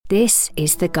This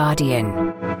is The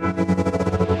Guardian.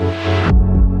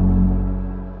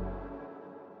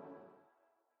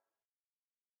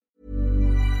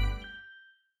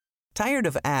 Tired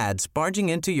of ads barging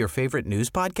into your favorite news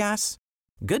podcasts?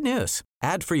 Good news.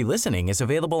 Ad-free listening is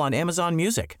available on Amazon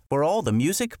Music for all the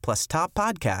music plus top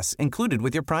podcasts included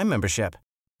with your Prime membership.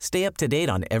 Stay up to date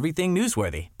on everything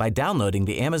newsworthy by downloading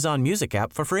the Amazon Music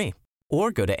app for free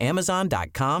or go to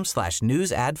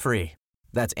amazon.com/news ad free.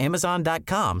 That's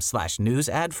amazon.com/news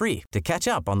ad free to catch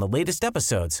up on the latest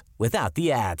episodes without the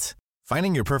ads.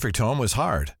 Finding your perfect home was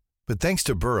hard, but thanks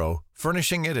to Burrow,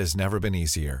 furnishing it has never been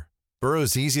easier.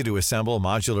 Burrow's easy-to-assemble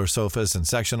modular sofas and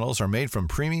sectionals are made from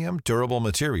premium, durable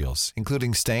materials,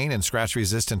 including stain and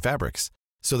scratch-resistant fabrics.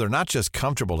 So they're not just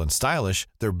comfortable and stylish,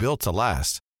 they're built to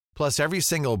last. Plus, every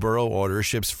single Burrow order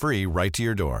ships free right to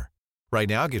your door. Right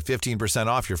now, get 15%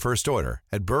 off your first order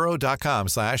at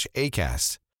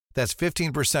burrow.com/ACAST. That's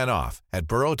 15% off at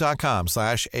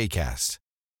burrow.com/ACAST.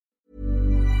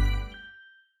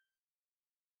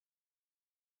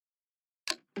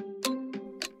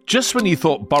 Just when you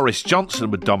thought Boris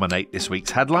Johnson would dominate this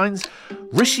week's headlines,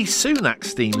 Rishi Sunak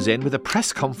steams in with a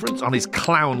press conference on his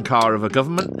clown car of a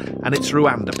government and its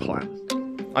Rwanda plan.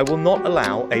 I will not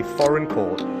allow a foreign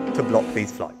court to block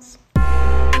these flights.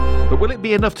 But will it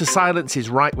be enough to silence his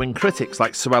right-wing critics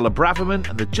like Suella Braverman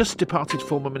and the just-departed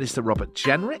former Minister Robert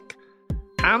Jenrick?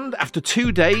 And after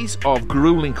 2 days of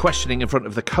gruelling questioning in front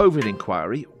of the COVID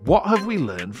inquiry, what have we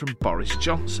learned from Boris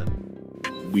Johnson?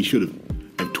 We should have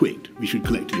twigged. We should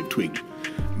collectively have twigged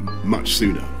much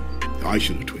sooner. I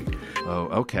should have twigged. Oh,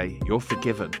 OK, you're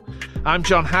forgiven. I'm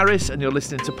John Harris, and you're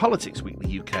listening to Politics Weekly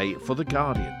UK for The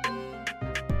Guardian.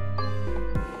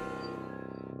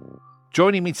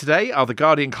 Joining me today are The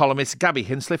Guardian columnists Gabby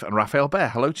Hinsliff and Raphael Bear.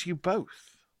 Hello to you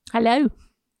both. Hello.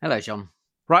 Hello, John.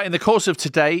 Right, in the course of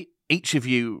today, each of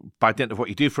you, by dint of what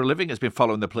you do for a living, has been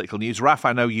following the political news. Raph,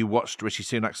 I know you watched Rishi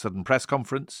Sunak's sudden press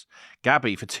conference.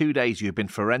 Gabby, for 2 days, you've been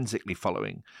forensically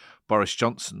following Boris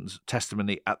Johnson's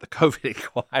testimony at the COVID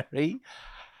inquiry.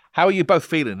 How are you both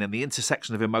feeling in the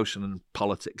intersection of emotion and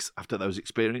politics after those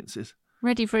experiences?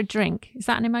 Ready for a drink. Is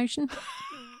that an emotion?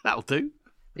 That'll do.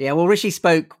 Yeah, well, Rishi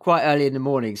spoke quite early in the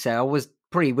morning, so I would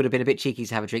have been a bit cheeky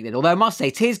to have a drink then. Although I must say,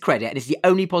 to his credit, and it's the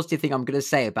only positive thing I'm going to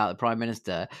say about the Prime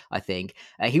Minister, I think,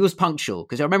 he was punctual.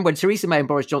 Because I remember when Theresa May and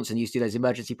Boris Johnson used to do those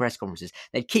emergency press conferences,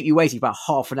 they'd keep you waiting for about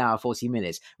half an hour, 40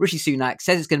 minutes. Rishi Sunak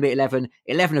says it's going to be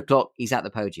 11 o'clock, he's at the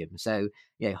podium. So,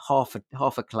 yeah, half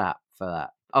a clap for that.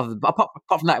 Apart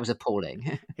from that, it was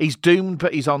appalling. He's doomed,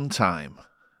 but he's on time.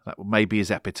 That may be his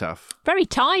epitaph. Very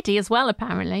tidy as well,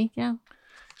 apparently, yeah.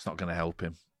 It's not going to help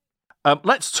him.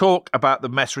 Let's talk about the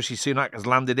mess Rishi Sunak has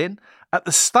landed in. At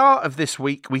the start of this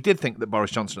week, we did think that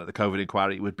Boris Johnson at the COVID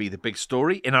inquiry would be the big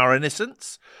story in our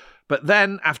innocence. But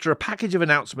then, after a package of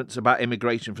announcements about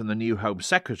immigration from the new Home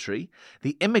Secretary,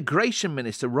 the Immigration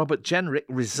Minister, Robert Jenrick,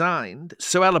 resigned,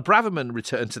 Suella Braverman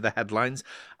returned to the headlines,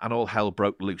 and all hell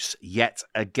broke loose yet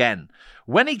again.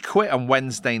 When he quit on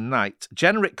Wednesday night,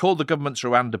 Jenrick called the government's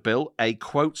Rwanda bill a,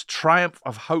 quote, triumph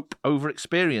of hope over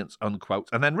experience, unquote.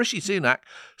 And then Rishi Sunak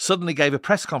suddenly gave a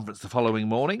press conference the following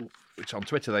morning, which on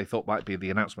Twitter they thought might be the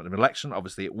announcement of an election.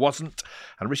 Obviously it wasn't.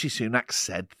 And Rishi Sunak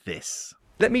said this.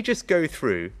 Let me just go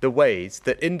through the ways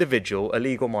that individual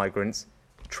illegal migrants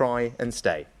try and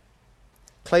stay.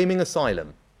 Claiming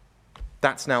asylum,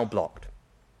 that's now blocked.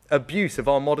 Abuse of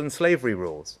our modern slavery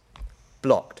rules,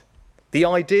 blocked. The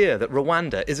idea that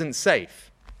Rwanda isn't safe,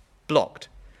 blocked.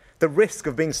 The risk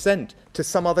of being sent to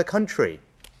some other country,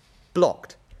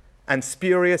 blocked. And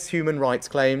spurious human rights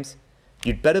claims,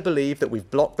 you'd better believe that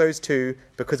we've blocked those too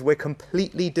because we're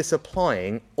completely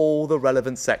disapplying all the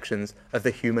relevant sections of the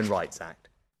Human Rights Act.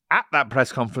 At that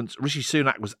press conference, Rishi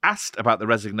Sunak was asked about the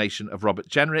resignation of Robert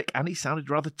Jenrick, and he sounded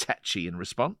rather tetchy in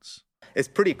response. It's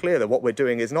pretty clear that what we're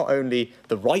doing is not only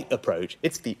the right approach,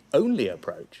 it's the only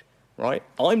approach, right?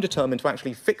 I'm determined to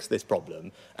actually fix this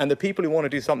problem, and the people who want to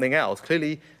do something else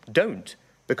clearly don't,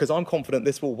 because I'm confident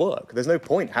this will work. There's no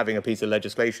point having a piece of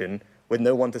legislation with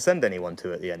no one to send anyone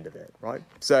to at the end of it, right?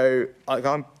 So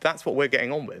that's what we're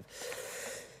getting on with.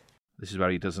 This is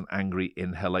where he does an angry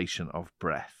inhalation of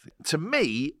breath. To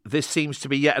me, this seems to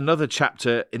be yet another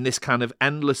chapter in this kind of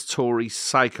endless Tory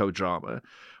psychodrama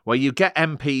where you get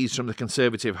MPs from the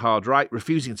Conservative hard right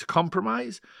refusing to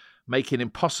compromise, making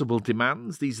impossible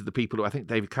demands. These are the people who I think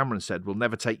David Cameron said will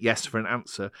never take yes for an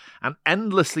answer, and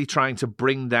endlessly trying to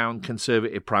bring down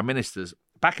Conservative prime ministers.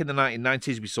 Back in the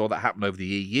 1990s, we saw that happen over the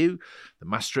EU, the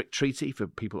Maastricht Treaty, for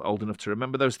people old enough to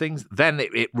remember those things. Then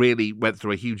it really went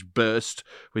through a huge burst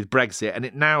with Brexit, and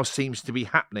it now seems to be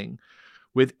happening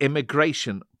with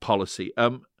immigration policy.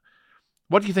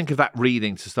 What do you think of that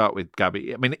reading to start with,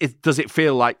 Gabby? I mean, does it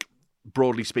feel like,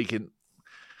 broadly speaking,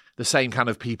 the same kind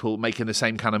of people making the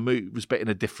same kind of moves, but in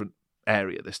a different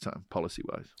area this time,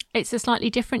 policy-wise? It's a slightly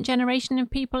different generation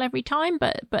of people every time,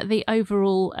 but the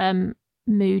overall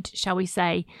mood, shall we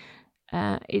say,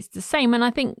 is the same. And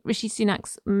I think Rishi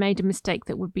Sunak's made a mistake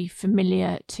that would be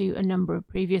familiar to a number of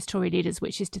previous Tory leaders,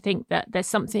 which is to think that there's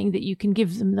something that you can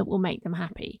give them that will make them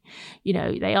happy. You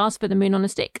know, they asked for the moon on a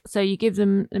stick, so you give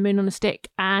them the moon on a stick,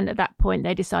 and at that point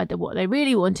they decide that what they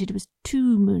really wanted was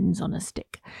 2 moons on a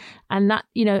stick. And that,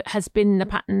 you know, has been the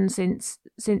pattern since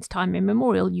time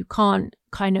immemorial. You can't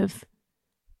kind of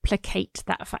placate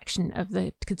that faction of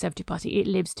the Conservative Party. It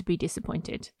lives to be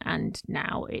disappointed, and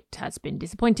now it has been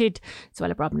disappointed.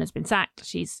 Suella Braverman has been sacked.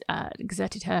 She's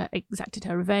exacted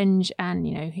her revenge, and,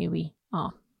 you know, here we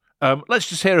are. Let's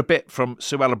just hear a bit from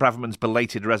Suella Braverman's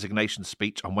belated resignation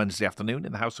speech on Wednesday afternoon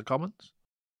in the House of Commons.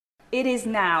 It is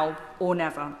now or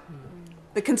never.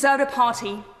 The Conservative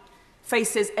Party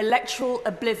faces electoral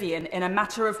oblivion in a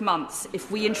matter of months if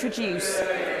we introduce...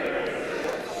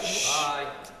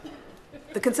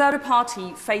 The Conservative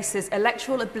Party faces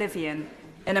electoral oblivion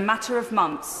in a matter of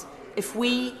months if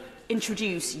we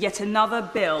introduce yet another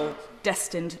bill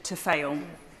destined to fail.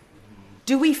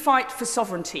 Do we fight for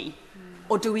sovereignty,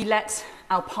 or do we let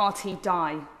our party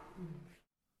die?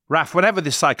 Raf, whenever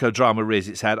this psychodrama rears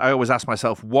its head, I always ask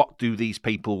myself, what do these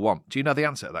people want? Do you know the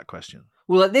answer to that question?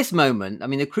 Well, at this moment, I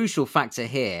mean, the crucial factor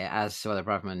here, as Suella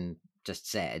Braverman just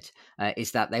said,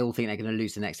 is that they all think they're going to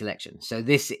lose the next election. So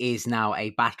this is now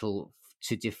a battle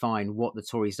to define what the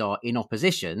Tories are in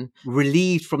opposition,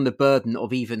 relieved from the burden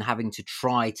of even having to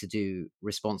try to do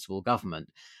responsible government.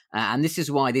 And this is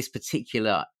why this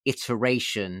particular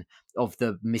iteration of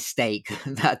the mistake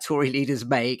that Tory leaders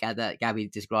make, and that Gabby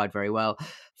described very well,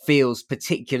 feels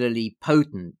particularly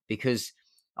potent, because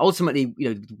ultimately,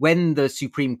 you know, when the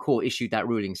Supreme Court issued that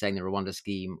ruling saying the Rwanda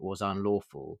scheme was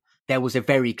unlawful, there was a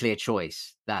very clear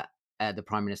choice that the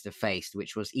Prime Minister faced,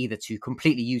 which was either to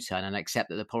completely U-turn and accept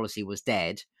that the policy was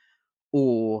dead,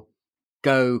 or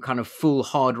go kind of full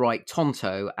hard right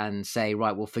Tonto and say,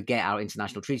 right, we'll forget our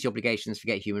international treaty obligations,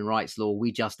 forget human rights law,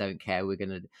 we just don't care, we're going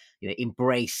to, you know,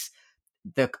 embrace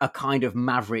a kind of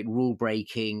maverick,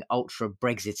 rule-breaking,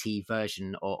 ultra-Brexity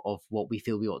version of what we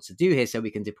feel we ought to do here, so we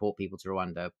can deport people to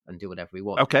Rwanda and do whatever we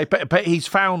want. Okay, but he's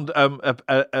found a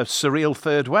surreal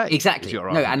third way. Exactly.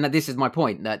 No, and this is my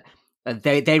point, that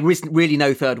there isn't really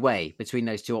no third way between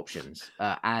those two options.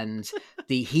 And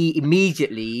he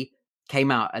immediately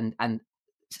came out and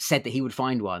said that he would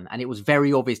find one. And it was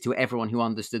very obvious to everyone who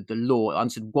understood the law,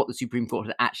 understood what the Supreme Court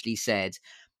had actually said,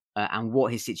 and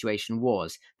what his situation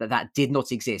was, that did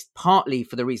not exist, partly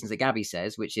for the reasons that Gabby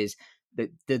says, which is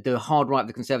that the hard right of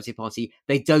the Conservative Party,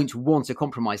 they don't want a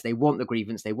compromise. They want the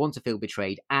grievance. They want to feel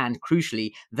betrayed. And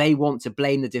crucially, they want to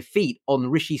blame the defeat on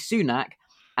Rishi Sunak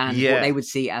and what they would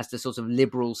see as the sort of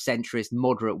liberal, centrist,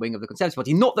 moderate wing of the Conservative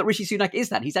Party. Not that Rishi Sunak is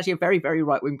that. He's actually a very, very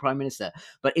right-wing Prime Minister.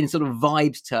 But in sort of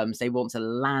vibes terms, they want to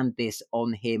land this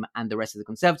on him and the rest of the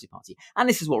Conservative Party. And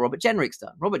this is what Robert Jenrick's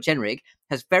done. Robert Jenrick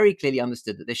has very clearly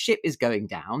understood that the ship is going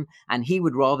down, and he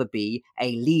would rather be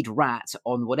a lead rat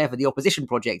on whatever the opposition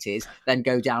project is than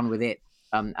go down with it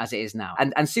as it is now.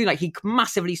 And Sunak, he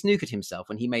massively snookered himself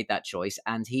when he made that choice,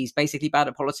 and he's basically bad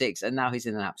at politics, and now he's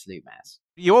in an absolute mess.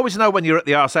 You always know when you're at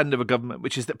the arse end of a government,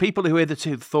 which is that people who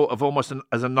hitherto thought of almost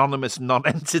as anonymous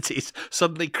non-entities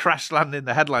suddenly crash land in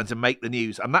the headlines and make the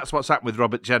news. And that's what's happened with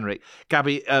Robert Jenrick.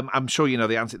 Gabby, I'm sure you know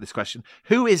the answer to this question.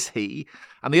 Who is he?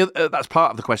 And the other, that's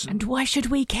part of the question. And why should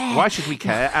we care? Why should we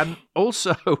care? And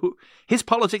also, his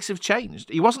politics have changed.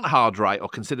 He wasn't hard right or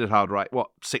considered hard right,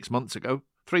 6 months ago,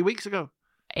 3 weeks ago?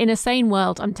 In a sane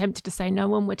world, I'm tempted to say no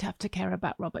one would have to care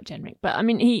about Robert Jenrick. But I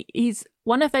mean, he's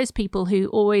one of those people who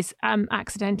always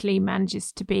accidentally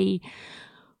manages to be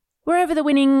wherever the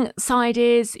winning side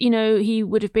is. You know, he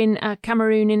would have been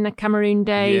Cameroon in the Cameroon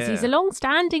days. Yeah. He's a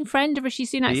long-standing friend of Rishi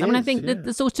Sunak. I think that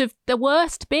the sort of the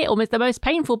worst bit, almost the most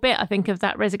painful bit, I think, of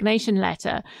that resignation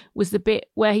letter was the bit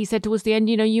where he said towards the end,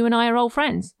 you know, you and I are old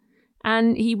friends.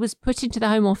 And he was put into the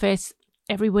Home Office,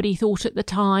 everybody thought at the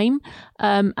time,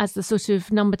 as the sort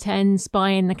of number 10 spy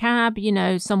in the cab, you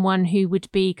know, someone who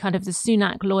would be kind of the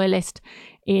Sunak loyalist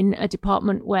in a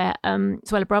department where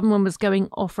Suella Braverman was going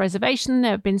off reservation.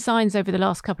 There have been signs over the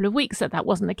last couple of weeks that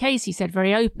wasn't the case. He said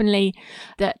very openly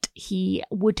that he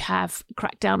would have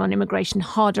cracked down on immigration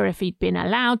harder if he'd been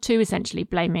allowed to, essentially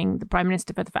blaming the Prime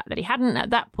Minister for the fact that he hadn't.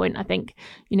 At that point, I think,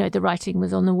 you know, the writing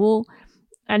was on the wall.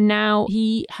 And now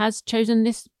he has chosen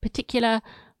this particular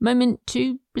moment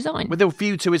to resign. With a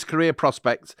view to his career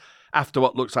prospects after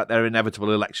what looks like their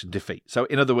inevitable election defeat. So,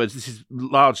 in other words, this is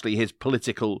largely his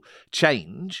political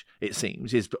change, it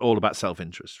seems, is all about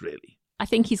self-interest, really. I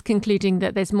think he's concluding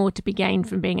that there's more to be gained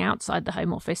from being outside the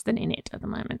Home Office than in it at the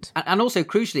moment. And also,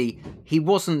 crucially, he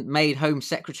wasn't made Home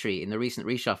Secretary in the recent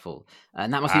reshuffle.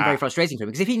 And that must be very frustrating for him,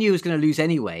 because if he knew he was going to lose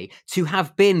anyway, to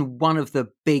have been one of the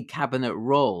big cabinet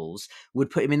roles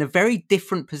would put him in a very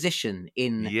different position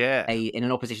in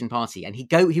an opposition party. And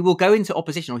he will go into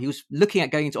opposition, or he was looking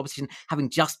at going into opposition, having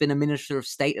just been a Minister of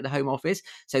State at the Home Office.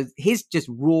 So his just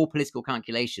raw political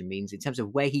calculation means, in terms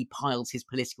of where he piles his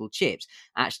political chips,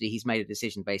 actually he's made a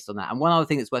decision based on that. And one other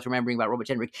thing that's worth remembering about Robert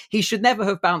Jenrick, he should never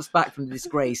have bounced back from the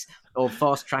disgrace of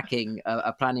fast-tracking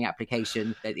a planning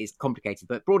application that is complicated.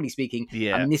 But broadly speaking,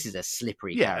 I mean, this is a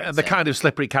slippery character. The kind of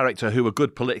slippery character who a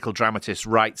good political dramatist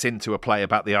writes into a play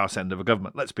about the arse end of a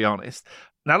government, let's be honest.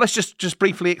 Now, let's just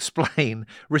briefly explain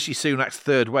Rishi Sunak's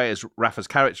third way, as Rafa's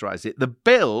characterised it. The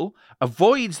bill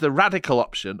avoids the radical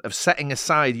option of setting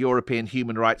aside European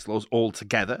human rights laws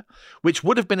altogether, which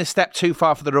would have been a step too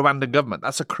far for the Rwandan government.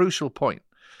 That's a crucial point.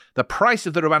 The price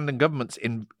of the Rwandan government's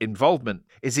involvement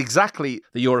is exactly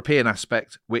the European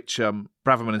aspect, which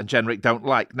Braverman and Jenrick don't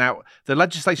like. Now, the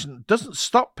legislation doesn't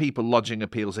stop people lodging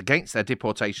appeals against their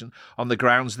deportation on the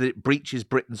grounds that it breaches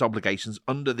Britain's obligations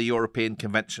under the European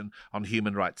Convention on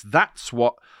Human Rights. That's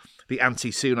what the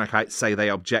anti-Sunakites say they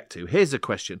object to. Here's a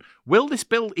question. Will this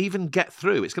bill even get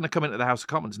through? It's going to come into the House of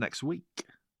Commons next week.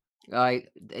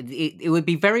 It would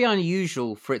be very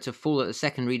unusual for it to fall at the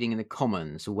second reading in the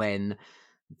Commons when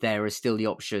there is still the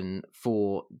option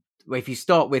for, if you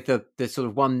start with the sort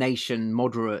of one nation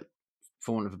moderate,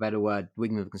 for want of a better word,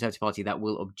 wing of the Conservative Party that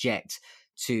will object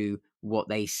to what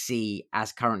they see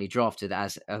as currently drafted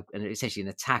as essentially an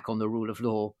attack on the rule of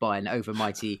law by an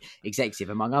overmighty executive,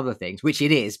 among other things, which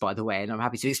it is, by the way, and I'm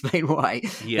happy to explain why.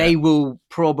 They will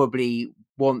probably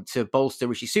want to bolster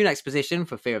Rishi Sunak's position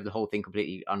for fear of the whole thing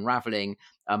completely unravelling,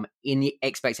 in the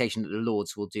expectation that the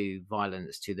Lords will do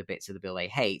violence to the bits of the bill they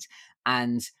hate.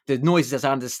 And the noises, as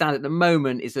I understand at the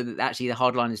moment, is that actually the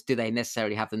hardliners, do they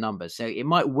necessarily have the numbers? So it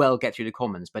might well get through the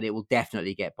Commons, but it will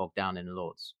definitely get bogged down in the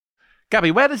Lords. Gabby,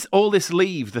 where does all this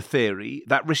leave the theory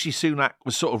that Rishi Sunak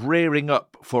was sort of rearing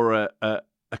up for a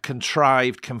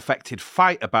contrived, confected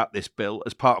fight about this bill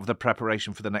as part of the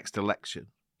preparation for the next election?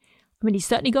 I mean, he's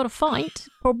certainly got a fight,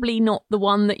 probably not the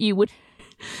one that you would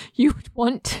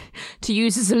want to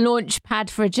use as a launch pad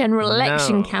for a general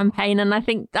election campaign. And I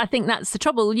think that's the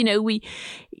trouble. You know,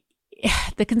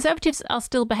 the Conservatives are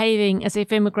still behaving as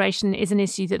if immigration is an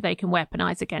issue that they can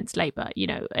weaponise against Labour, you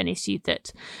know, an issue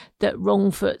that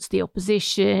wrong-foots the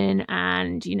opposition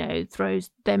and, you know,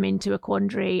 throws them into a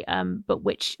quandary, on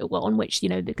which, you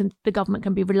know, the government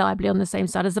can be reliably on the same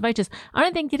side as the voters. I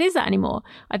don't think it is that anymore.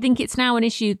 I think it's now an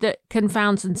issue that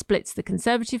confounds and splits the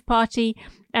Conservative Party,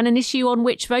 and an issue on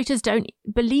which voters don't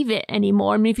believe it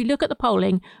anymore. I mean, if you look at the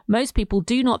polling, most people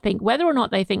do not think, whether or not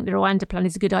they think the Rwanda plan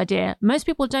is a good idea, most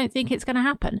people don't think it's going to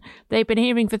happen. They've been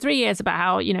hearing for 3 years about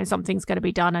how, you know, something's going to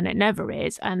be done and it never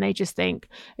is. And they just think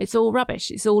it's all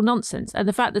rubbish. It's all nonsense. And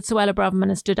the fact that Suella Braverman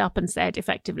has stood up and said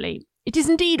effectively, it is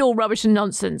indeed all rubbish and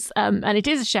nonsense, and it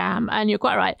is a sham, and you're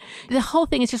quite right. The whole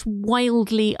thing is just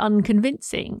wildly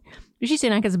unconvincing. Rishi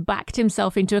Sunak has backed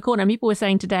himself into a corner. People were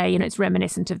saying today, you know, it's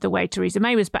reminiscent of the way Theresa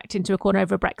May was backed into a corner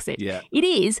over Brexit. Yeah. It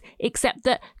is, except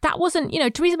that wasn't, you know,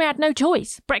 Theresa May had no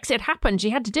choice. Brexit happened. She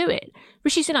had to do it.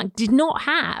 Rishi Sunak did not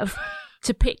have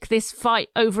to pick this fight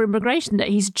over immigration that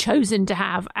he's chosen to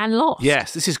have and lost.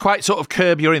 Yes, this is quite sort of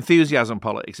curb your enthusiasm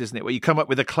politics, isn't it? Where you come up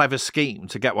with a clever scheme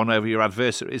to get one over your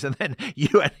adversaries and then you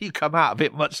come out of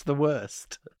it much the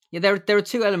worst. Yeah, there are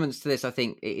two elements to this, I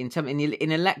think.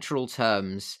 In electoral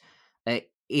terms,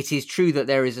 it is true that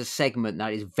there is a segment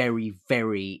that is very,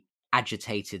 very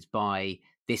agitated by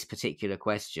this particular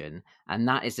question, and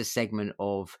that is the segment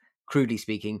of, crudely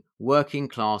speaking, working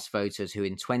class voters who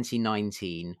in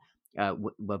 2019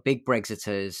 were big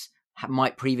Brexiters,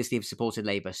 might previously have supported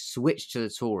Labour, switched to the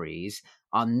Tories,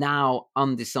 are now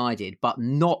undecided, but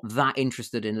not that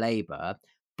interested in Labour,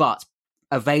 but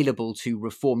available to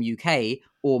reform UK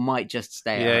or might just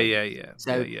stay at home. Yeah.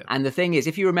 So, and the thing is,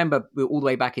 if you remember all the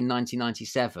way back in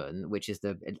 1997, which is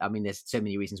there's so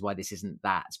many reasons why this isn't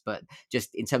that, but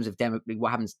just in terms of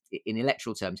what happens in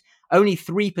electoral terms, only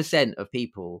 3% of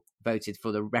people voted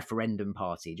for the referendum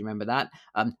party. Do you remember that?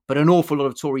 But an awful lot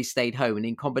of Tories stayed home, and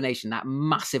in combination, that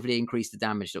massively increased the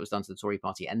damage that was done to the Tory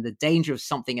party. And the danger of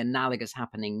something analogous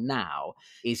happening now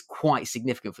is quite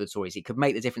significant for the Tories. It could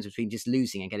make the difference between just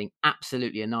losing and getting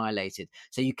absolutely annihilated.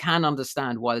 So you can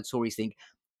understand why the Tories think,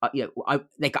 I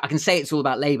can say it's all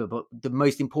about Labour, but the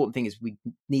most important thing is we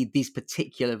need these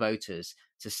particular voters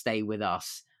to stay with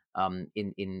us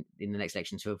in the next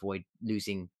election to avoid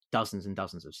losing dozens and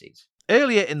dozens of seats.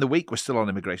 Earlier in the week, we're still on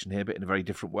immigration here, but in a very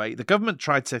different way. The government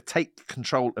tried to take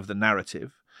control of the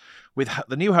narrative with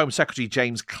the new Home Secretary,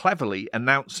 James Cleverly,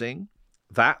 announcing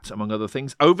that, among other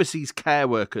things, overseas care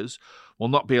workers will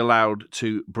not be allowed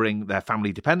to bring their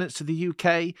family dependents to the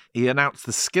UK. He announced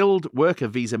the skilled worker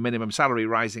visa minimum salary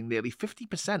rising nearly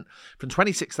 50% from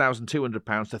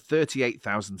 £26,200 to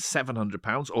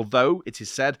 £38,700, although it is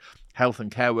said health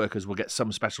and care workers will get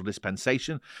some special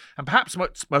dispensation. And perhaps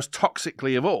most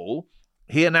toxically of all,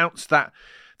 he announced that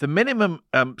the minimum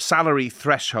salary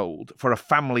threshold for a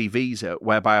family visa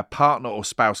whereby a partner or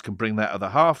spouse can bring their other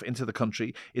half into the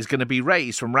country is going to be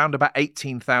raised from round about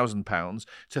 £18,000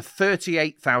 to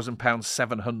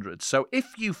 £38,700. So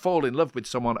if you fall in love with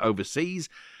someone overseas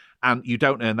and you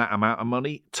don't earn that amount of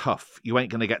money, tough. You ain't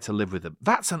going to get to live with them.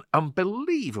 That's an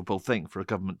unbelievable thing for a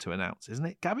government to announce, isn't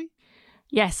it, Gabby?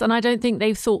 Yes, and I don't think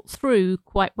they've thought through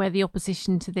quite where the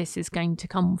opposition to this is going to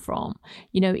come from.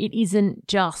 You know, it isn't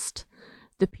just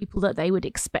the people that they would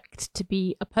expect to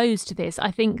be opposed to this. I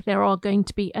think there are going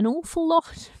to be an awful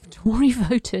lot of Tory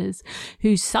voters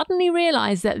who suddenly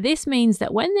realise that this means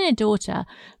that when their daughter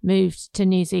moved to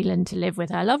New Zealand to live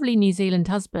with her lovely New Zealand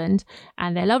husband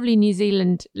and their lovely New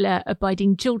Zealand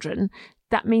abiding children,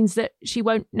 that means that she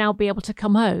won't now be able to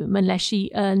come home unless she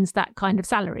earns that kind of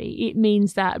salary. It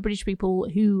means that British people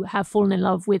who have fallen in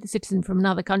love with a citizen from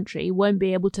another country won't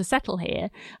be able to settle here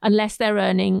unless they're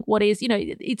earning what is, you know,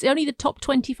 it's only the top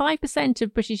 25%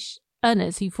 of British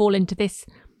earners who fall into this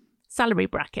salary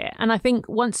bracket. And I think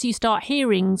once you start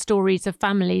hearing stories of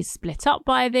families split up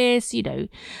by this, you know,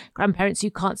 grandparents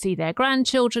who can't see their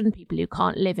grandchildren, people who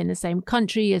can't live in the same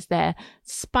country as their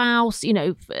spouse, you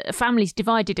know, families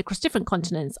divided across different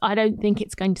continents, I don't think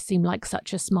it's going to seem like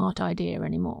such a smart idea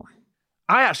anymore.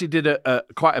 I actually did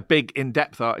quite a big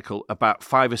in-depth article about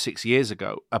 5 or 6 years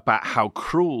ago about how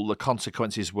cruel the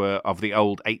consequences were of the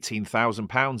old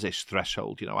 £18,000-ish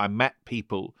threshold. You know, I met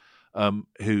people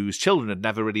whose children had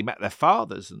never really met their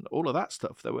fathers and all of that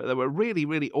stuff. There were really,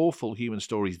 really awful human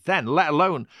stories then, let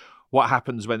alone what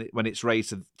happens when it's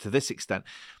raised to this extent.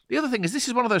 The other thing is, this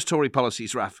is one of those Tory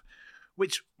policies, Raf,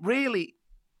 which really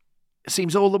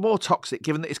seems all the more toxic,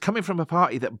 given that it's coming from a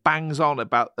party that bangs on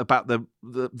about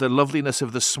the loveliness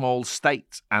of the small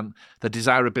state and the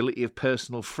desirability of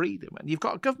personal freedom. And you've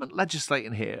got a government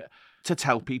legislating here to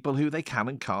tell people who they can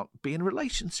and can't be in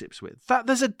relationships with. That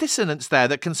there's a dissonance there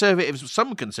that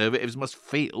some conservatives must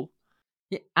feel.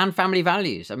 Yeah, and family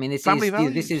values. I mean, this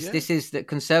is the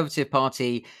Conservative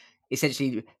Party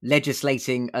essentially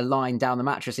legislating a line down the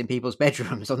mattress in people's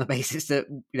bedrooms on the basis that,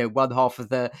 you know, one half of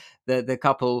the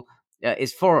couple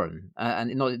is foreign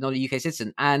and not a UK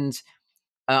citizen. And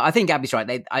I think Gabby's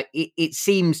right. It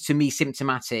seems to me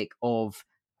symptomatic of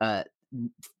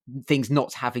things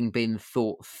not having been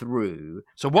thought through.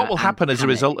 So what will happen as a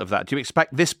result of that? Do you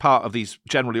expect this part of these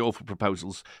generally awful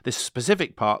proposals, this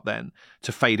specific part then,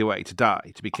 to fade away, to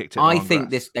die, to be kicked in the long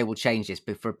grass? They will change this,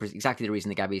 but for exactly the reason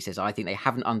that Gabby says. I think they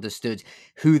haven't understood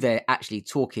who they're actually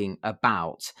talking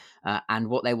about and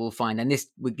what they will find. And this,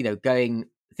 you know, thinking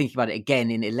about it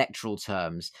again in electoral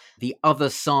terms, the other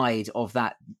side of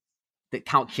that, the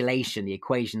calculation, the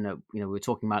equation that, you know, we were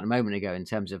talking about a moment ago in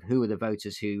terms of who are the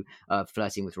voters who are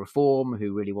flirting with reform,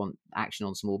 who really want action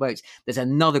on small votes. There's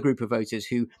another group of voters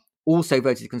who also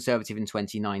voted Conservative in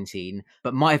 2019,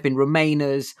 but might have been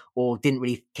Remainers or didn't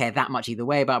really care that much either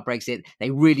way about Brexit. They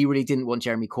really, really didn't want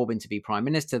Jeremy Corbyn to be Prime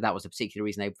Minister. That was a particular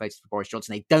reason they voted for Boris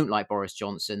Johnson. They don't like Boris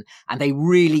Johnson, and they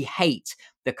really hate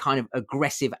the kind of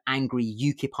aggressive, angry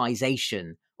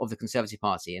UKIPization of the Conservative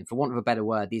Party. And for want of a better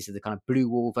word, these are the kind of blue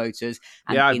wall voters.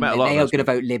 And they are going to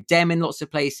vote Lib Dem in lots of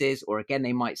places, or again,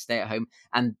 they might stay at home.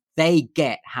 And they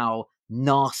get how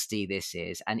nasty this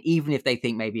is. And even if they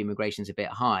think maybe immigration's a bit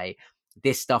high,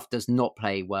 this stuff does not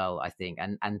play well, I think.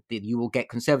 And you will get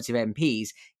Conservative MPs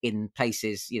in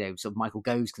places, you know, sort of Michael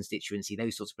Gove's constituency,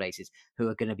 those sorts of places, who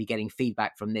are going to be getting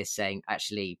feedback from this saying,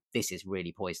 actually, this is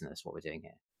really poisonous, what we're doing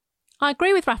here. I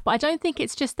agree with Raf, but I don't think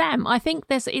it's just them. I think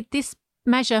this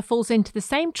measure falls into the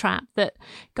same trap that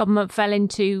government fell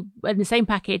into in the same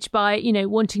package by, you know,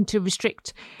 wanting to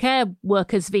restrict care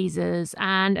workers' visas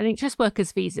and NHS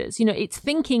workers' visas. You know, it's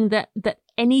thinking that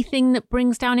anything that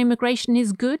brings down immigration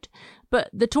is good. But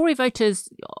the Tory voters,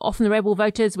 often the rebel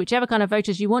voters, whichever kind of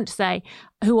voters you want to say,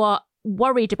 who are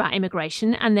worried about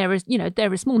immigration, and there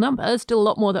are small numbers, still a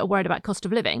lot more that are worried about cost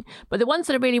of living, but the ones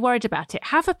that are really worried about it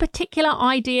have a particular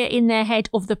idea in their head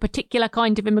of the particular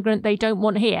kind of immigrant they don't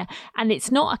want here. And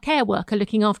it's not a care worker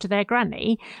looking after their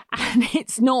granny, and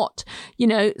it's not,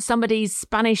 somebody's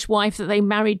Spanish wife that they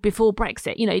married before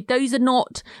Brexit. Those are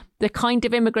not the kind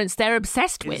of immigrants they're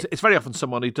obsessed with. It's very often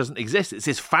someone who doesn't exist. It's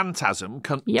this phantasm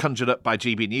conjured up by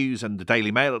GB News and the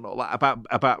Daily Mail and all that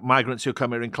about migrants who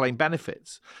come here and claim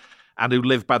benefits and who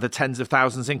live by the tens of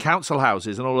thousands in council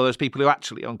houses, and all of those people who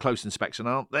actually on close inspection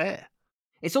aren't there.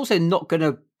 It's also not going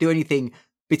to do anything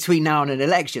between now and an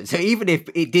election. So even if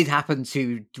it did happen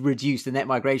to reduce the net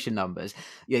migration numbers,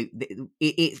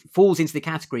 it falls into the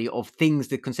category of things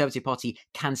the Conservative Party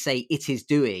can say it is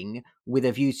doing with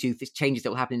a view to changes that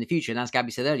will happen in the future. And as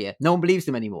Gabby said earlier, no one believes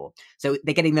them anymore. So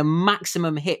they're getting the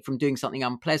maximum hit from doing something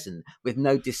unpleasant with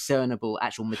no discernible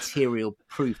actual material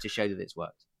proof to show that it's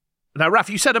worked. Now, Raf,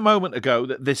 you said a moment ago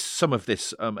that some of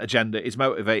this agenda is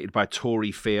motivated by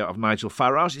Tory fear of Nigel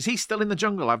Farage. Is he still in the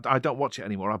jungle? I don't watch it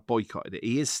anymore. I've boycotted it.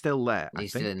 He is still there.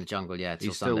 He's still in the jungle, yeah.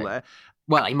 He's Sunday. still there.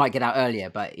 Well, he might get out earlier,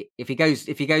 but if he goes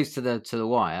to the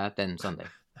wire, then Sunday.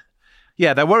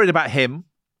 Yeah, they're worried about him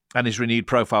and his renewed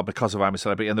profile because of I'm a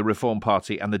Celebrity and the Reform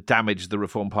Party and the damage the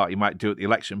Reform Party might do at the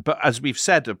election. But as we've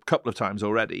said a couple of times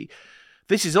already,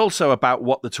 this is also about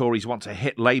what the Tories want to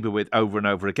hit Labour with over and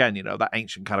over again. That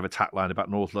ancient kind of attack line about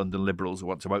North London Liberals who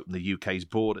want to open the UK's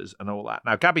borders and all that.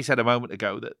 Now, Gabby said a moment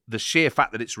ago that the sheer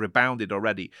fact that it's rebounded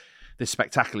already, this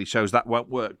spectacularly shows that won't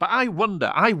work. But I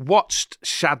wonder, I watched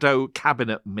shadow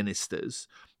cabinet ministers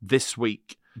this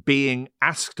week being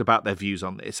asked about their views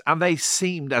on this, and they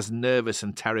seemed as nervous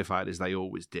and terrified as they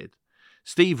always did.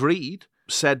 Steve Reid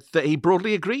said that he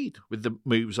broadly agreed with the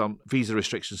moves on visa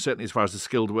restrictions, certainly as far as the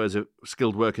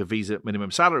skilled worker visa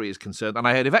minimum salary is concerned. And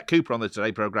I heard Yvette Cooper on the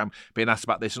Today programme being asked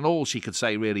about this, and all she could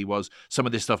say really was some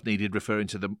of this stuff needed referring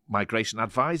to the Migration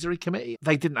Advisory Committee.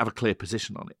 They didn't have a clear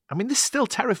position on it. I mean, this still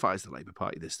terrifies the Labour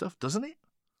Party, this stuff, doesn't it?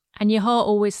 And your heart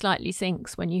always slightly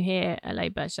sinks when you hear a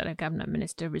Labour Shadow Cabinet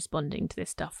Minister responding to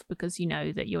this stuff, because you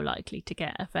know that you're likely to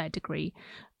get a fair degree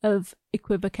of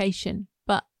equivocation.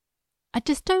 But I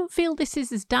just don't feel this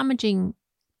is as damaging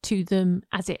to them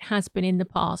as it has been in the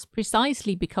past,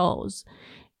 precisely because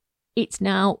it's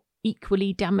now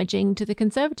equally damaging to the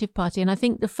Conservative Party. And I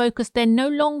think the focus, they're no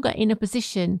longer in a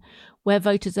position where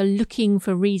voters are looking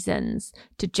for reasons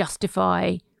to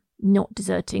justify not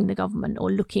deserting the government,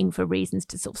 or looking for reasons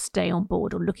to sort of stay on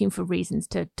board, or looking for reasons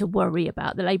to worry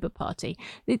about the Labour Party.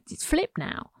 It's flipped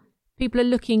now. People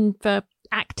are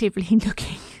actively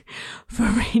looking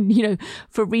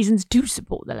for reasons to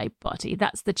support the Labour Party.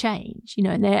 That's the change,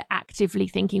 and they're actively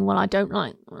thinking, well, I don't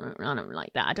like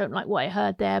that. I don't like what I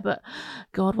heard there, but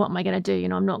God, what am I going to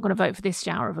do? I'm not going to vote for this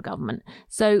shower of a government.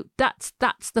 So that's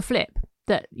the flip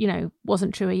that,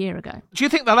 wasn't true a year ago. Do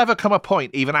you think there'll ever come a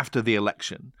point, even after the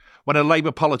election, when a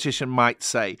Labour politician might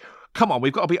say, come on,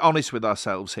 we've got to be honest with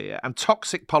ourselves here, and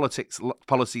toxic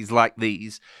policies like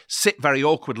these sit very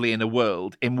awkwardly in a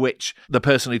world in which the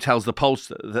person who tells the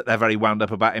pollster that they're very wound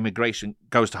up about immigration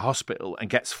goes to hospital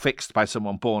and gets fixed by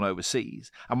someone born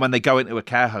overseas, and when they go into a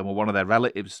care home, or one of their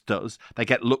relatives does, they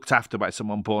get looked after by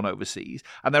someone born overseas.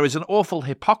 And there is an awful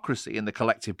hypocrisy in the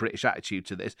collective British attitude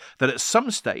to this that at some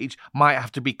stage might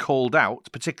have to be called out,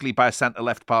 particularly by a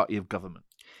centre-left party of government.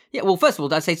 Yeah, well, first of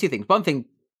all, I'd say two things. One thing,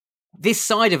 this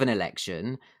side of an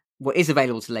election, what is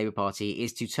available to the Labour Party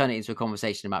is to turn it into a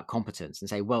conversation about competence and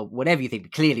say, well, whatever you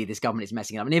think, clearly this government is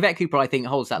messing up. And Yvette Cooper, I think,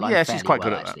 holds that line fairly she's quite well,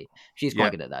 good at actually. that. She's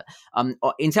quite good at that.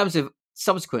 In terms of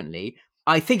subsequently,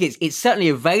 I think it's certainly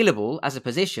available as a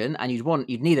position, and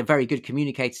you'd need a very good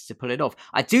communicator to pull it off.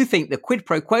 I do think the quid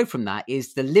pro quo from that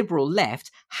is the Liberal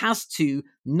left has to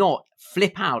not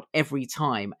flip out every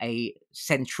time a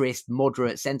centrist,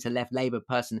 moderate, centre-left Labour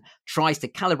person tries to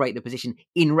calibrate the position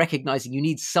in recognising you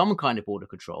need some kind of border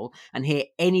control, and hear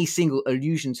any single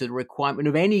allusion to the requirement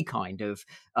of any kind of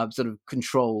sort of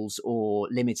controls or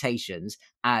limitations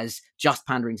as just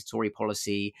pandering to Tory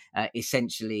policy,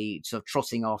 essentially sort of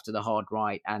trotting after the hard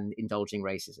right and indulging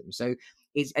racism. So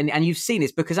it's and you've seen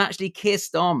this because actually Keir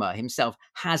Starmer himself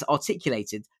has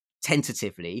articulated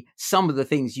tentatively some of the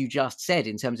things you just said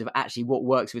in terms of actually what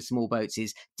works with small boats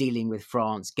is dealing with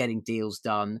France, getting deals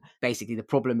done. Basically, the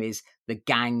problem is the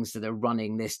gangs that are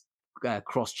running this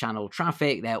cross-channel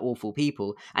traffic. They're awful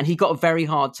people. And he got a very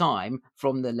hard time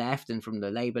from the left and from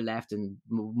the Labour left and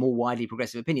more widely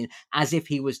progressive opinion, as if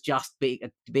he was just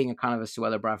being a kind of a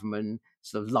Suella Braverman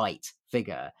sort of light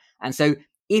figure. And so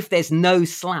if there's no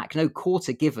slack, no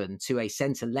quarter given to a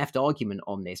centre-left argument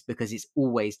on this, because it's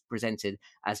always presented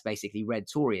as basically red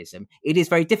Toryism, it is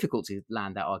very difficult to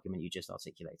land that argument you just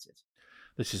articulated.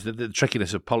 This is the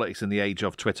trickiness of politics in the age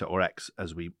of Twitter, or X,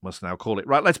 as we must now call it.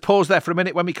 Right, let's pause there for a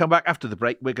minute. When we come back after the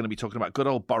break, we're going to be talking about good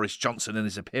old Boris Johnson and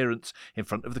his appearance in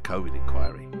front of the COVID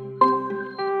inquiry.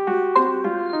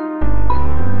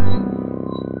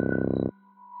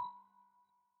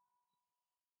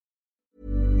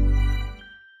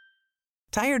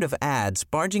 Tired of ads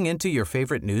barging into your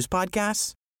favorite news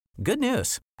podcasts? Good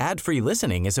news. Ad-free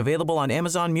listening is available on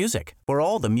Amazon Music for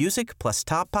all the music plus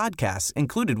top podcasts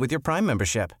included with your Prime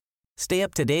membership. Stay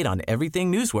up to date on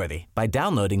everything newsworthy by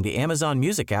downloading the Amazon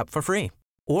Music app for free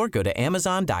or go to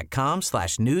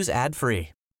amazon.com/news ad free.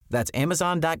 That's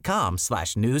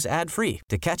amazon.com/news ad free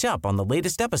to catch up on the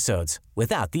latest episodes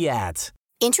without the ads.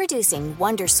 Introducing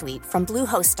Wondersuite from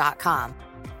Bluehost.com.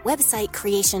 Website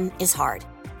creation is hard.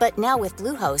 But now with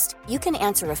Bluehost, you can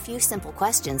answer a few simple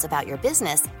questions about your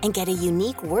business and get a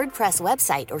unique WordPress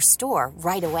website or store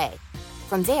right away.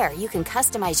 From there, you can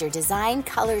customize your design,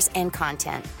 colors, and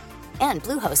content. And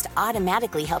Bluehost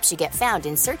automatically helps you get found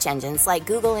in search engines like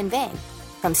Google and Bing.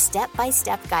 From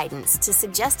step-by-step guidance to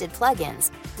suggested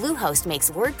plugins, Bluehost makes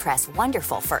WordPress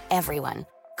wonderful for everyone.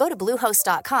 Go to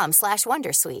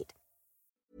bluehost.com/wondersuite.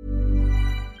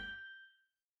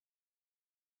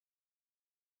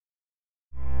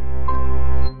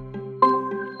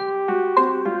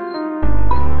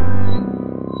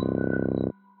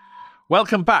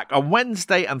 Welcome back. On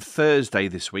Wednesday and Thursday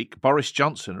this week, Boris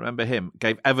Johnson, remember him,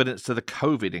 gave evidence to the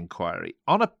COVID inquiry.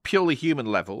 On a purely human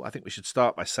level, I think we should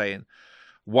start by saying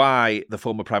why the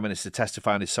former Prime Minister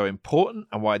testifying is so important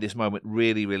and why this moment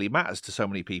really, really matters to so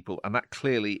many people. And that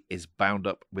clearly is bound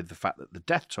up with the fact that the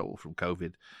death toll from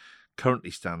COVID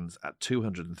currently stands at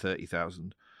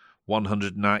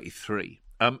 230,193.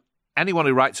 Anyone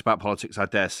who writes about politics, I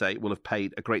dare say, will have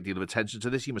paid a great deal of attention to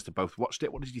this. You must have both watched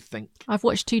it. What did you think? I've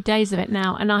watched 2 days of it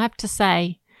now, and I have to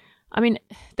say, I mean,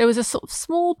 there was a sort of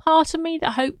small part of me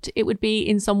that hoped it would be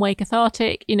in some way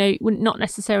cathartic. You know, not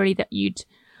necessarily that you'd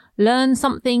learn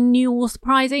something new or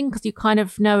surprising, because you kind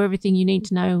of know everything you need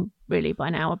to know really by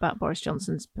now about Boris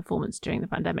Johnson's performance during the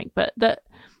pandemic, but that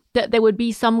there would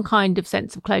be some kind of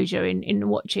sense of closure in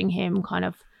watching him kind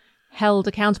of held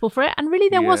accountable for it. And really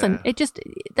there wasn't. It just,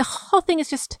 the whole thing is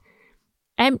just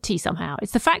empty somehow.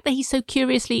 It's the fact that he's so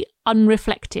curiously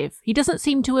unreflective. He doesn't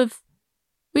seem to have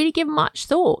really given much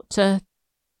thought to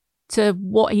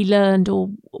what he learned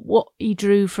or what he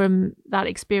drew from that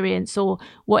experience or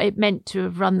what it meant to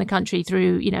have run the country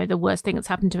through, you know, the worst thing that's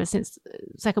happened to us since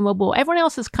Second World War. Everyone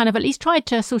else has kind of at least tried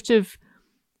to sort of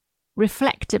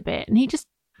reflect a bit, and he just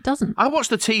doesn't. I watched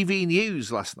the TV news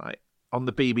last night on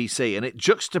the BBC, and it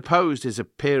juxtaposed his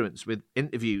appearance with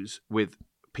interviews with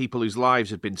people whose lives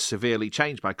had been severely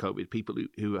changed by COVID, people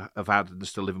who have had and are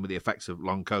still living with the effects of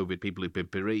long COVID, people who've been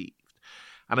bereaved.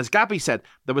 And as Gabby said,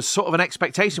 there was sort of an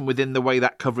expectation within the way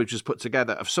that coverage was put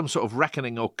together of some sort of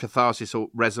reckoning or catharsis or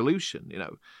resolution. You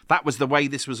know, that was the way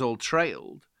this was all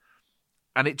trailed,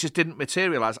 and it just didn't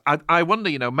materialise. I wonder,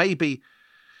 you know, maybe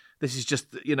this is just,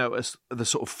 you know, the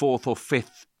sort of fourth or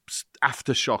fifth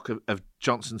aftershock of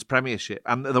Johnson's premiership,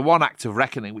 and the one act of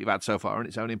reckoning we've had so far in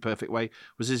its own imperfect way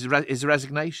was his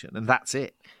resignation, and that's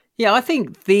it. Yeah, I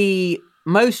think the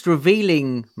most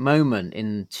revealing moment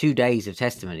in 2 days of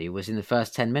testimony was in the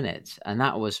first 10 minutes, and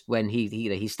that was when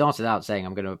he started out saying,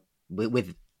 "I'm going to,"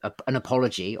 with an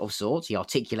apology of sorts. He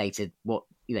articulated what,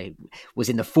 you know, was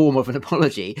in the form of an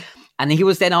apology, and he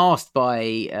was then asked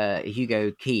by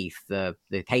Hugo Keith, the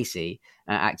Casey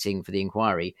acting for the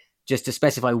inquiry, just to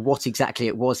specify what exactly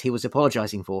it was he was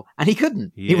apologising for, and he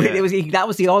couldn't. Yeah. That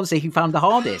was the answer he found the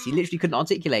hardest. He literally couldn't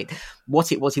articulate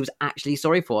what it was he was actually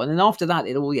sorry for. And then after that,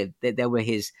 there were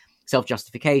his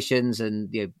self-justifications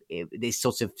and, you know, this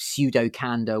sort of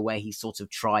pseudo-candor where he sort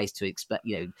of tries to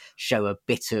show a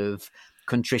bit of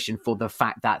contrition for the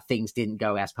fact that things didn't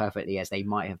go as perfectly as they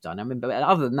might have done. I mean, but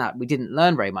other than that, we didn't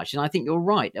learn very much. And I think you're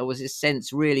right. There was this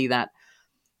sense really that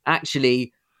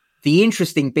actually the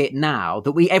interesting bit now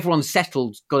that everyone's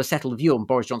got a settled view on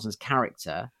Boris Johnson's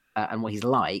character and what he's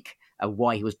like,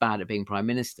 why he was bad at being Prime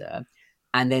Minister.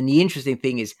 And then the interesting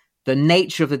thing is the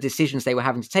nature of the decisions they were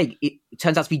having to take. It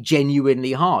turns out to be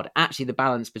genuinely hard. Actually, the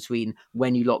balance between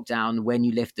when you lock down, when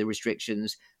you lift the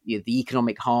restrictions, the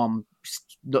economic harm,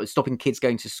 stopping kids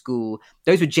going to school.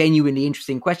 Those were genuinely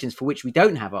interesting questions for which we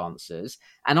don't have answers.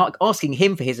 And asking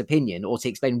him for his opinion or to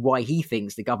explain why he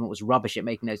thinks the government was rubbish at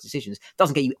making those decisions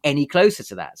doesn't get you any closer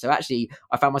to that. So actually,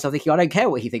 I found myself thinking, I don't care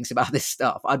what he thinks about this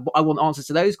stuff. I want answers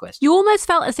to those questions. You almost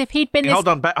felt as if he'd been... Hold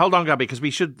on, Gabby, because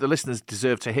the listeners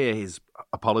deserve to hear his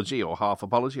apology or half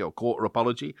apology or quarter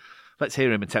apology. Let's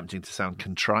hear him attempting to sound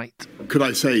contrite. Could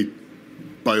I say,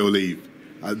 by your leave,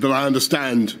 that I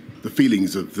understand the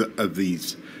feelings of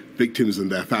these victims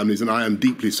and their families, and I am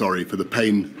deeply sorry for the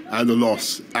pain and the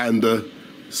loss and the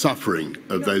suffering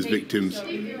of those victims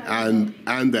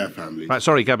and their families. Right,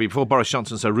 sorry, Gabby, before Boris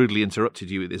Johnson so rudely interrupted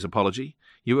you with his apology,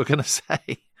 you were going to say...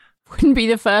 Wouldn't be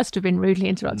the first to have been rudely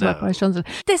interrupted by Boris Johnson.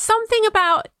 There's something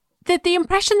about... The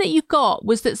impression that you got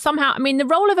was that somehow... I mean, the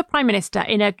role of a prime minister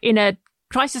in a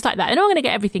crisis like that, and I'm going to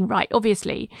get everything right,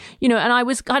 obviously, and I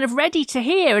was kind of ready to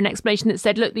hear an explanation that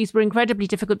said, look, these were incredibly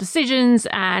difficult decisions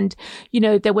and,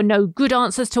 there were no good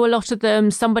answers to a lot of them.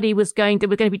 There were going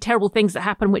to be terrible things that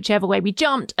happened whichever way we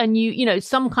jumped. And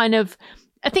some kind of,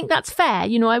 I think that's fair.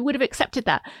 I would have accepted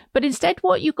that. But instead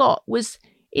what you got was,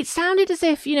 it sounded as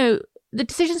if, the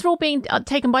decisions were all being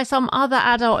taken by some other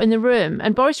adult in the room.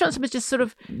 And Boris Johnson was just sort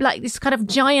of like this kind of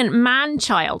giant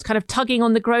man-child, kind of tugging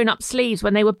on the grown-up sleeves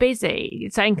when they were busy,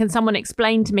 saying, can someone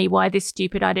explain to me why this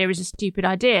stupid idea is a stupid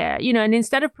idea? And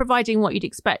instead of providing what you'd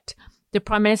expect the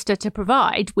Prime Minister to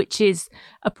provide, which is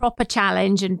a proper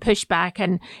challenge and pushback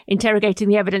and interrogating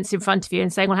the evidence in front of you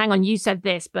and saying, well, hang on, you said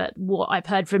this, but what I've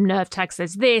heard from NervTag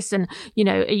says this. And,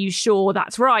 are you sure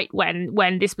that's right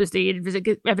when this was the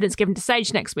evidence given to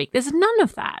Sage next week? There's none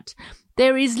of that.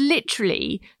 There is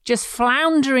literally just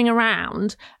floundering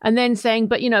around and then saying,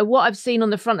 but, what I've seen on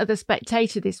the front of the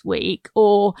Spectator this week,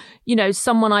 or,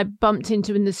 someone I bumped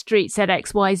into in the street said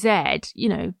X, Y, Z,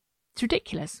 it's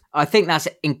ridiculous. I think that's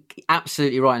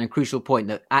absolutely right, and a crucial point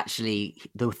that actually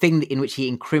the thing in which he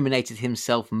incriminated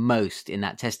himself most in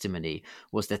that testimony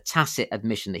was the tacit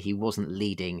admission that he wasn't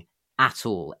leading at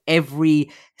all.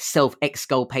 Every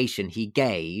self-exculpation he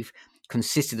gave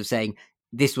consisted of saying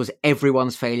this was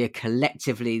everyone's failure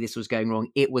collectively, this was going wrong,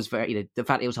 it was very, the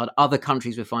fact it was hard, other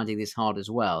countries were finding this hard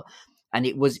as well. And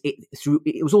it was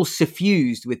all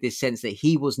suffused with this sense that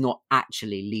he was not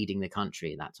actually leading the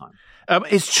country at that time.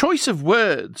 His choice of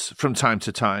words from time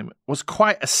to time was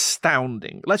quite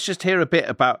astounding. Let's just hear a bit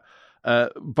about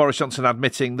Boris Johnson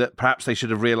admitting that perhaps they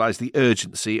should have realised the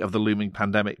urgency of the looming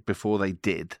pandemic before they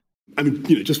did. I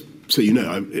mean, just so you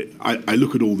know, I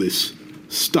look at all this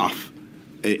stuff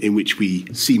in which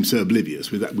we seem so oblivious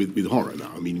with horror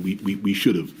now. I mean, we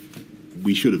should have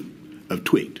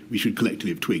twigged. We should collectively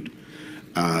have twigged.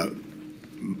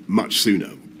 Much sooner.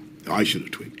 I should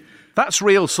have twigged. That's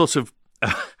real sort of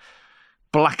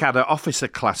Blackadder officer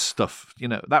class stuff.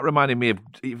 That reminded me of,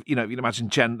 you'd imagine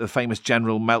the famous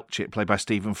General Melchett, played by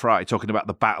Stephen Fry, talking about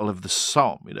the Battle of the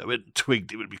Somme. It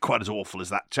twigged it would be quite as awful as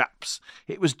that chap's.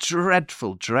 It was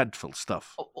dreadful, dreadful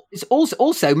stuff. It's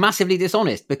also massively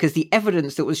dishonest, because the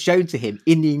evidence that was shown to him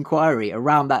in the inquiry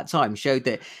around that time showed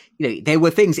that, there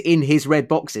were things in his red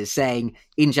boxes saying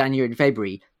in January and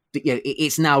February,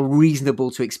 it's now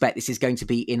reasonable to expect this is going to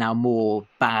be in our more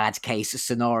bad case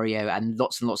scenario, and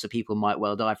lots of people might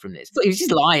well die from this. So he was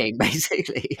just lying,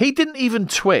 basically. He didn't even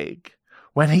twig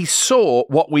when he saw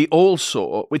what we all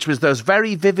saw, which was those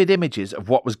very vivid images of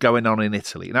what was going on in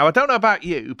Italy. Now, I don't know about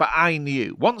you, but I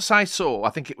knew. Once I saw, I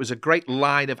think it was a great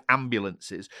line of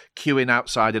ambulances queuing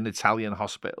outside an Italian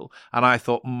hospital, and I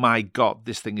thought, my God,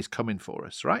 this thing is coming for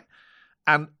us, right?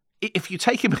 And if you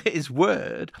take him at his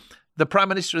word, the Prime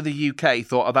Minister of the UK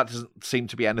thought, that doesn't seem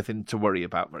to be anything to worry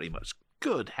about very much.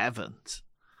 Good heavens.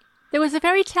 There was a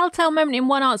very telltale moment in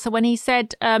one answer when he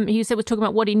said, was talking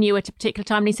about what he knew at a particular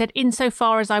time, and he said,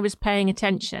 insofar as I was paying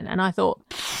attention. And I thought,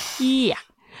 yeah,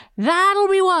 that'll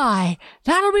be why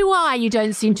you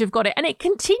don't seem to have got it. And it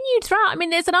continued throughout. I mean,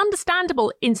 there's an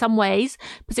understandable, in some ways,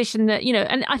 position that,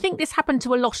 and I think this happened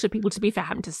to a lot of people, to be fair,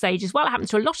 happened to Sage as well. It happened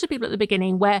to a lot of people at the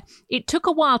beginning, where it took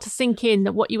a while to sink in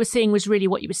that what you were seeing was really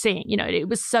what you were seeing. It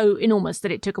was so enormous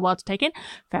that it took a while to take in.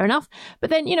 Fair enough. But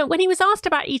then, when he was asked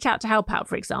about Eat Out to Help Out,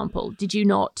 for example, did it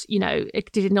not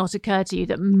occur to you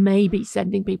that maybe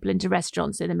sending people into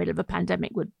restaurants in the middle of a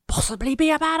pandemic would possibly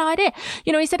be a bad idea?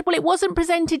 He said, well, it wasn't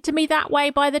presented to me that way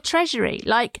by the Treasury,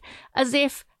 like as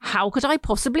if, how could I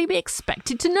possibly be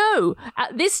expected to know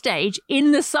at this stage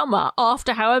in the summer,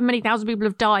 after however many thousand people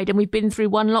have died and we've been through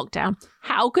one lockdown?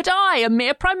 How could I, a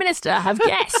mere Prime Minister, have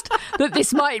guessed that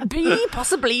this might be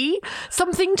possibly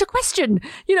something to question?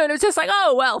 And it's just like,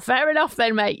 oh, well, fair enough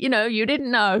then, mate. You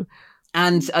didn't know.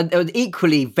 And an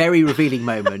equally very revealing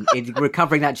moment in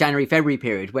recovering that January-February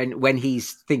period when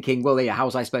he's thinking, well, yeah, how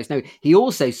was I supposed to know? He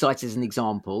also cites as an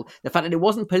example the fact that it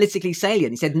wasn't politically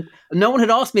salient. He said, no one had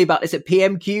asked me about this at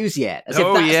PMQs yet. As if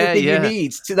that's the thing you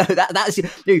need to know. That's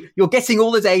you're getting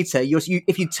all the data.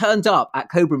 If you turned up at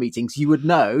Cobra meetings, you would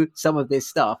know some of this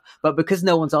stuff. But because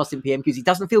no one's asked him PMQs, he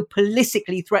doesn't feel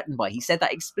politically threatened by it. He said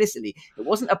that explicitly. It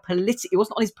wasn't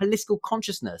on his political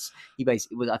consciousness. He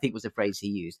basically was, I think, was the phrase he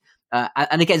used.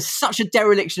 And again, such a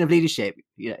dereliction of leadership.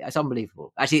 It's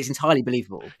unbelievable. Actually, it's entirely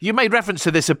believable. You made reference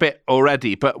to this a bit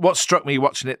already, but what struck me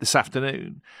watching it this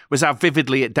afternoon was how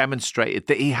vividly it demonstrated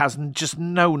that he has just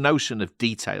no notion of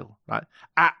detail, right?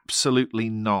 Absolutely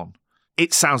none.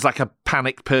 It sounds like a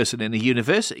panicked person in a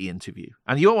university interview.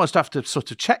 And you almost have to sort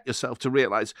of check yourself to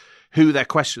realise who they're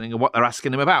questioning and what they're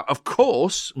asking him about. Of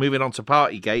course, moving on to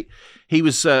Partygate, he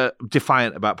was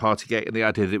defiant about Partygate and the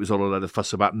idea that it was all a load of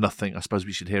fuss about nothing. I suppose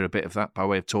we should hear a bit of that by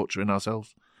way of torturing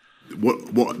ourselves.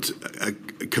 What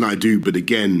can I do but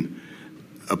again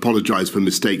apologise for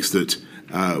mistakes that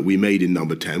we made in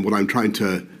number 10? What I'm trying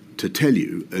to tell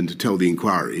you and to tell the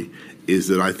inquiry is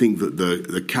that I think that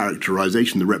the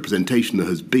characterisation, the representation there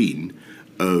has been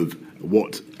of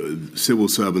what civil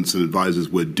servants and advisors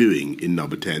were doing in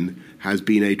number 10 has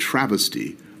been a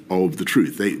travesty of the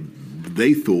truth.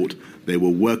 They thought they were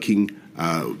working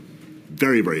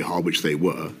very, very hard, which they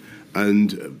were,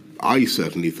 and I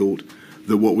certainly thought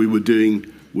that what we were doing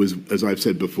was, as I've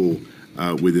said before,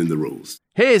 within the rules.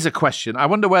 Here's a question. I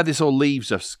wonder where this all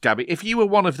leaves us, Gabby. If you were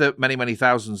one of the many, many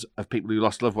thousands of people who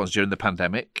lost loved ones during the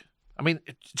pandemic, I mean,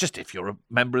 just if you're a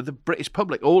member of the British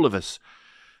public, all of us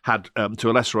had,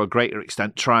 to a lesser or greater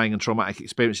extent, trying and traumatic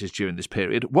experiences during this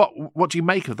period. What do you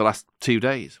make of the last 2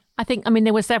 days? I think,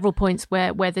 there were several points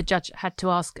where the judge had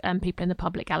to ask people in the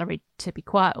public gallery to be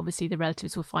quiet. Obviously, the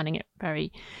relatives were finding it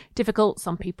very difficult.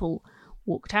 Some people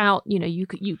walked out.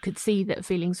 You could see that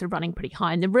feelings are running pretty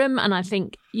high in the room. And I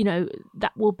think,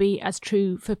 that will be as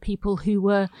true for people who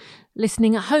were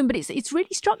listening at home. But it's really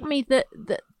struck me that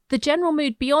the general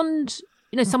mood beyond,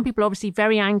 some people are obviously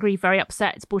very angry, very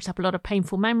upset. It's brought up a lot of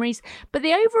painful memories. But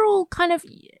the overall kind of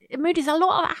mood is a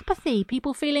lot of apathy.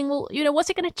 People feeling, well, what's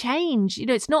it going to change?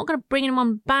 It's not going to bring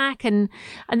anyone back. And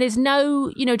there's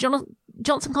no,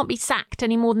 Johnson can't be sacked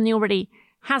any more than he already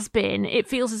has been. It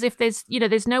feels as if there's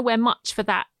nowhere much for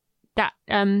that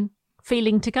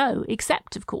feeling to go,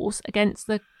 except, of course, against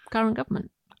the current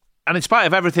government. And in spite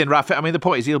of everything, Raf, the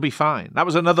point is he'll be fine. That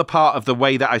was another part of the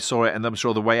way that I saw it, and I'm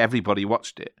sure the way everybody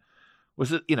watched it, was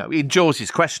that, he enjoys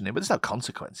his questioning, but there's no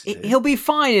consequences. He'll be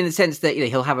fine in the sense that,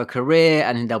 he'll have a career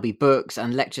and there'll be books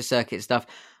and lecture circuit stuff.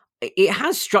 It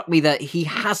has struck me that he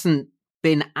hasn't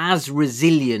been as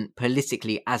resilient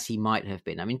politically as he might have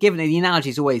been. Given the analogy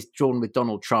is always drawn with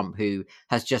Donald Trump, who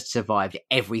has just survived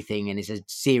everything and is a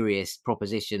serious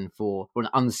proposition or an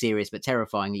unserious but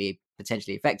terrifyingly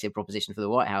potentially effective proposition for the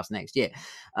White House next year.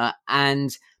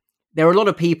 And there are a lot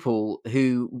of people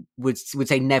who would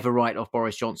say never write off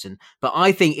Boris Johnson. But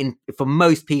I think for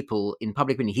most people in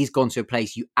public opinion, he's gone to a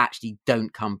place you actually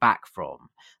don't come back from.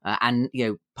 And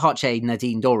Pache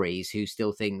Nadine Dorries, who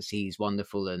still thinks he's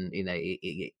wonderful and,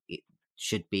 it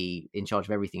should be in charge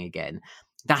of everything again.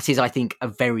 That is, I think, a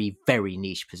very, very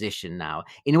niche position now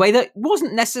in a way that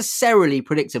wasn't necessarily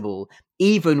predictable,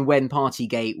 even when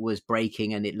Partygate was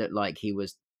breaking and it looked like he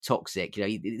was toxic.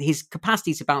 His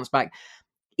capacity to bounce back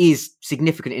is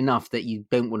significant enough that you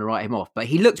don't want to write him off. But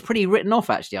he looked pretty written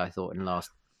off, actually, I thought, in the last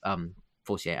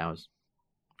 48 hours.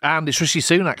 And it's Rishi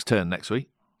Sunak's turn next week.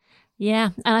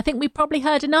 Yeah, and I think we've probably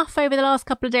heard enough over the last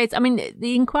couple of days.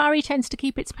 The inquiry tends to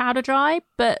keep its powder dry,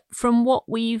 but from what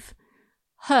we've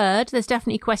heard, there's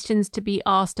definitely questions to be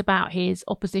asked about his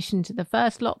opposition to the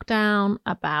first lockdown,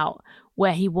 about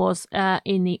where he was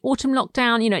in the autumn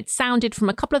lockdown. It sounded from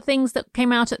a couple of things that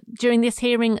came out during this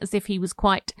hearing as if he was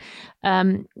quite,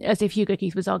 as if Hugo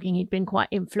Keith was arguing he'd been quite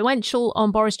influential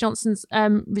on Boris Johnson's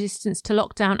resistance to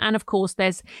lockdown. And of course,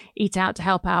 there's Eat Out to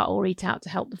Help Out or Eat Out to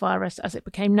Help the Virus, as it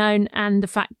became known. And the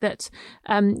fact that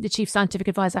the chief scientific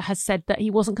advisor has said that he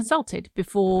wasn't consulted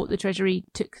before the Treasury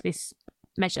took this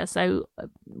measure. So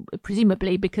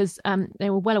presumably because they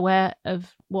were well aware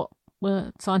of what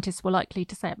scientists were likely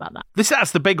to say about that.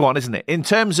 That's the big one, isn't it? In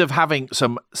terms of having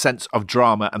some sense of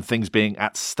drama and things being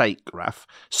at stake, Raf,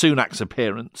 Sunak's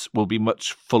appearance will be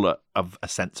much fuller of a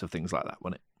sense of things like that,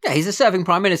 won't it? Yeah, he's a serving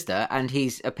prime minister and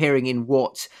he's appearing in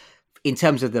what, in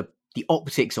terms of the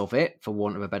optics of it, for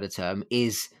want of a better term,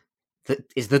 is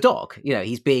the dog.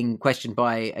 He's being questioned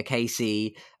by a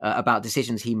KC about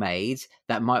decisions he made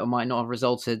that might or might not have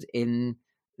resulted in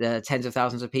the tens of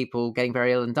thousands of people getting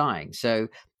very ill and dying. So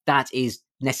that is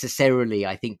necessarily,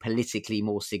 I think, politically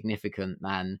more significant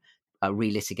than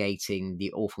relitigating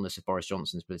the awfulness of Boris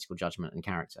Johnson's political judgment and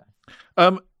character.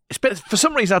 It's been, for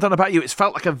some reason, I don't know about you, it's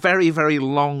felt like a very, very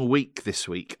long week this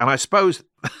week. And I suppose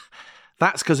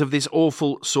that's because of this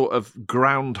awful sort of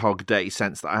Groundhog Day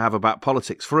sense that I have about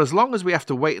politics. For as long as we have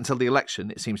to wait until the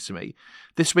election, it seems to me,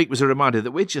 this week was a reminder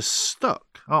that we're just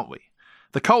stuck, aren't we?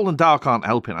 The cold and dark aren't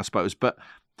helping, I suppose, but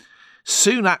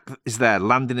Sunak is there,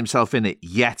 landing himself in it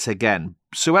yet again.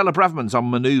 Suella Braverman's on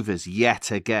manoeuvres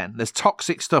yet again. There's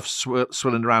toxic stuff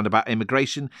swirling around about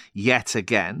immigration yet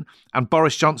again. And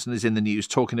Boris Johnson is in the news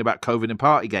talking about COVID and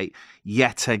Partygate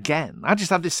yet again. I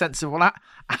just have this sense of, well,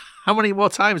 how many more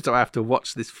times do I have to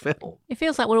watch this film? It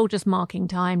feels like we're all just marking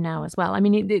time now as well. I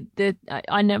mean,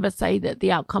 I never say that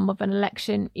the outcome of an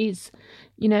election is,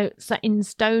 set in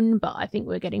stone, but I think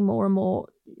we're getting more and more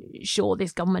sure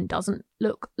this government doesn't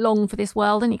look long for this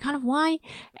world. And you kind of, why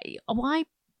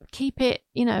keep it,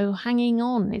 hanging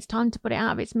on? It's time to put it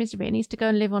out of its misery. It needs to go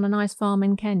and live on a nice farm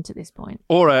in Kent at this point.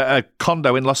 Or a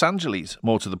condo in Los Angeles,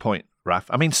 more to the point, Raf.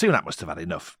 I mean, Sunak must have had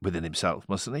enough within himself,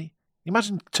 mustn't he?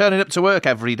 Imagine turning up to work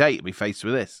every day to be faced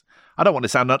with this. I don't want to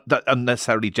sound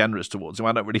unnecessarily generous towards him.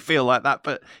 I don't really feel like that,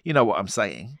 but you know what I'm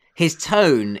saying. His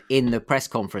tone in the press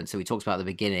conference that we talked about at the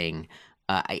beginning,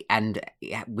 and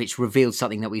which revealed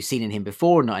something that we've seen in him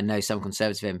before, and I know some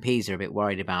Conservative MPs are a bit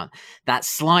worried about, that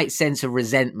slight sense of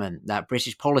resentment that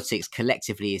British politics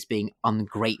collectively is being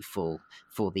ungrateful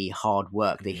for the hard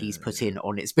work that he's put in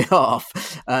on its behalf.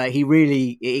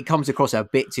 It comes across a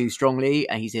bit too strongly,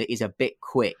 and he's a bit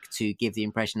quick to give the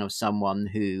impression of someone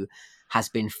who has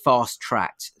been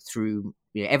fast-tracked through,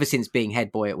 ever since being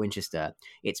head boy at Winchester,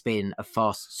 it's been a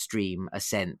fast stream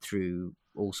ascent through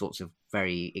all sorts of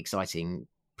very exciting,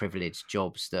 privileged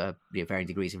jobs that are varying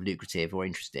degrees of lucrative or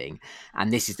interesting.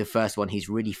 And this is the first one he's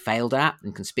really failed at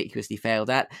and conspicuously failed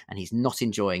at, and he's not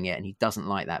enjoying it, and he doesn't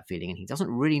like that feeling, and he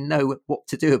doesn't really know what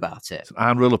to do about it.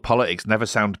 Iron rule of politics, never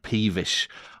sound peevish.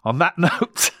 On that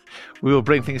note, we will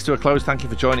bring things to a close. Thank you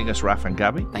for joining us, Raf and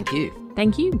Gabby. Thank you.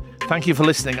 Thank you. Thank you for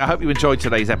listening. I hope you enjoyed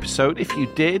today's episode. If you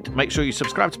did, make sure you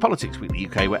subscribe to Politics Weekly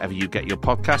UK wherever you get your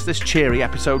podcast. This cheery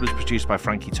episode was produced by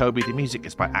Frankie Toby. The music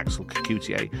is by Axel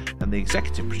Kacoutier, and the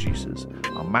executive producers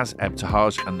are Maz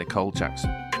Ebtahaj and Nicole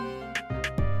Jackson.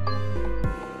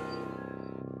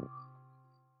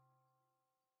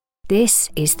 This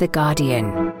is The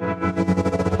Guardian.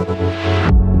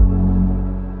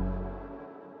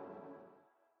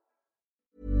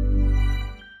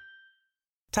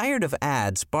 Tired of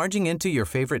ads barging into your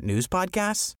favorite news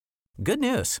podcasts? Good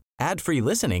news. Ad-free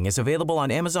listening is available on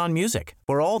Amazon Music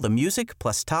for all the music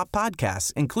plus top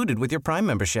podcasts included with your Prime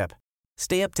membership.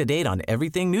 Stay up to date on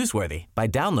everything newsworthy by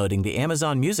downloading the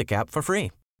Amazon Music app for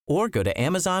free or go to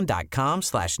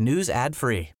amazon.com/news ad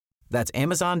free. That's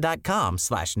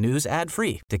amazon.com/news ad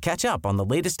free to catch up on the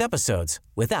latest episodes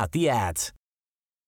without the ads.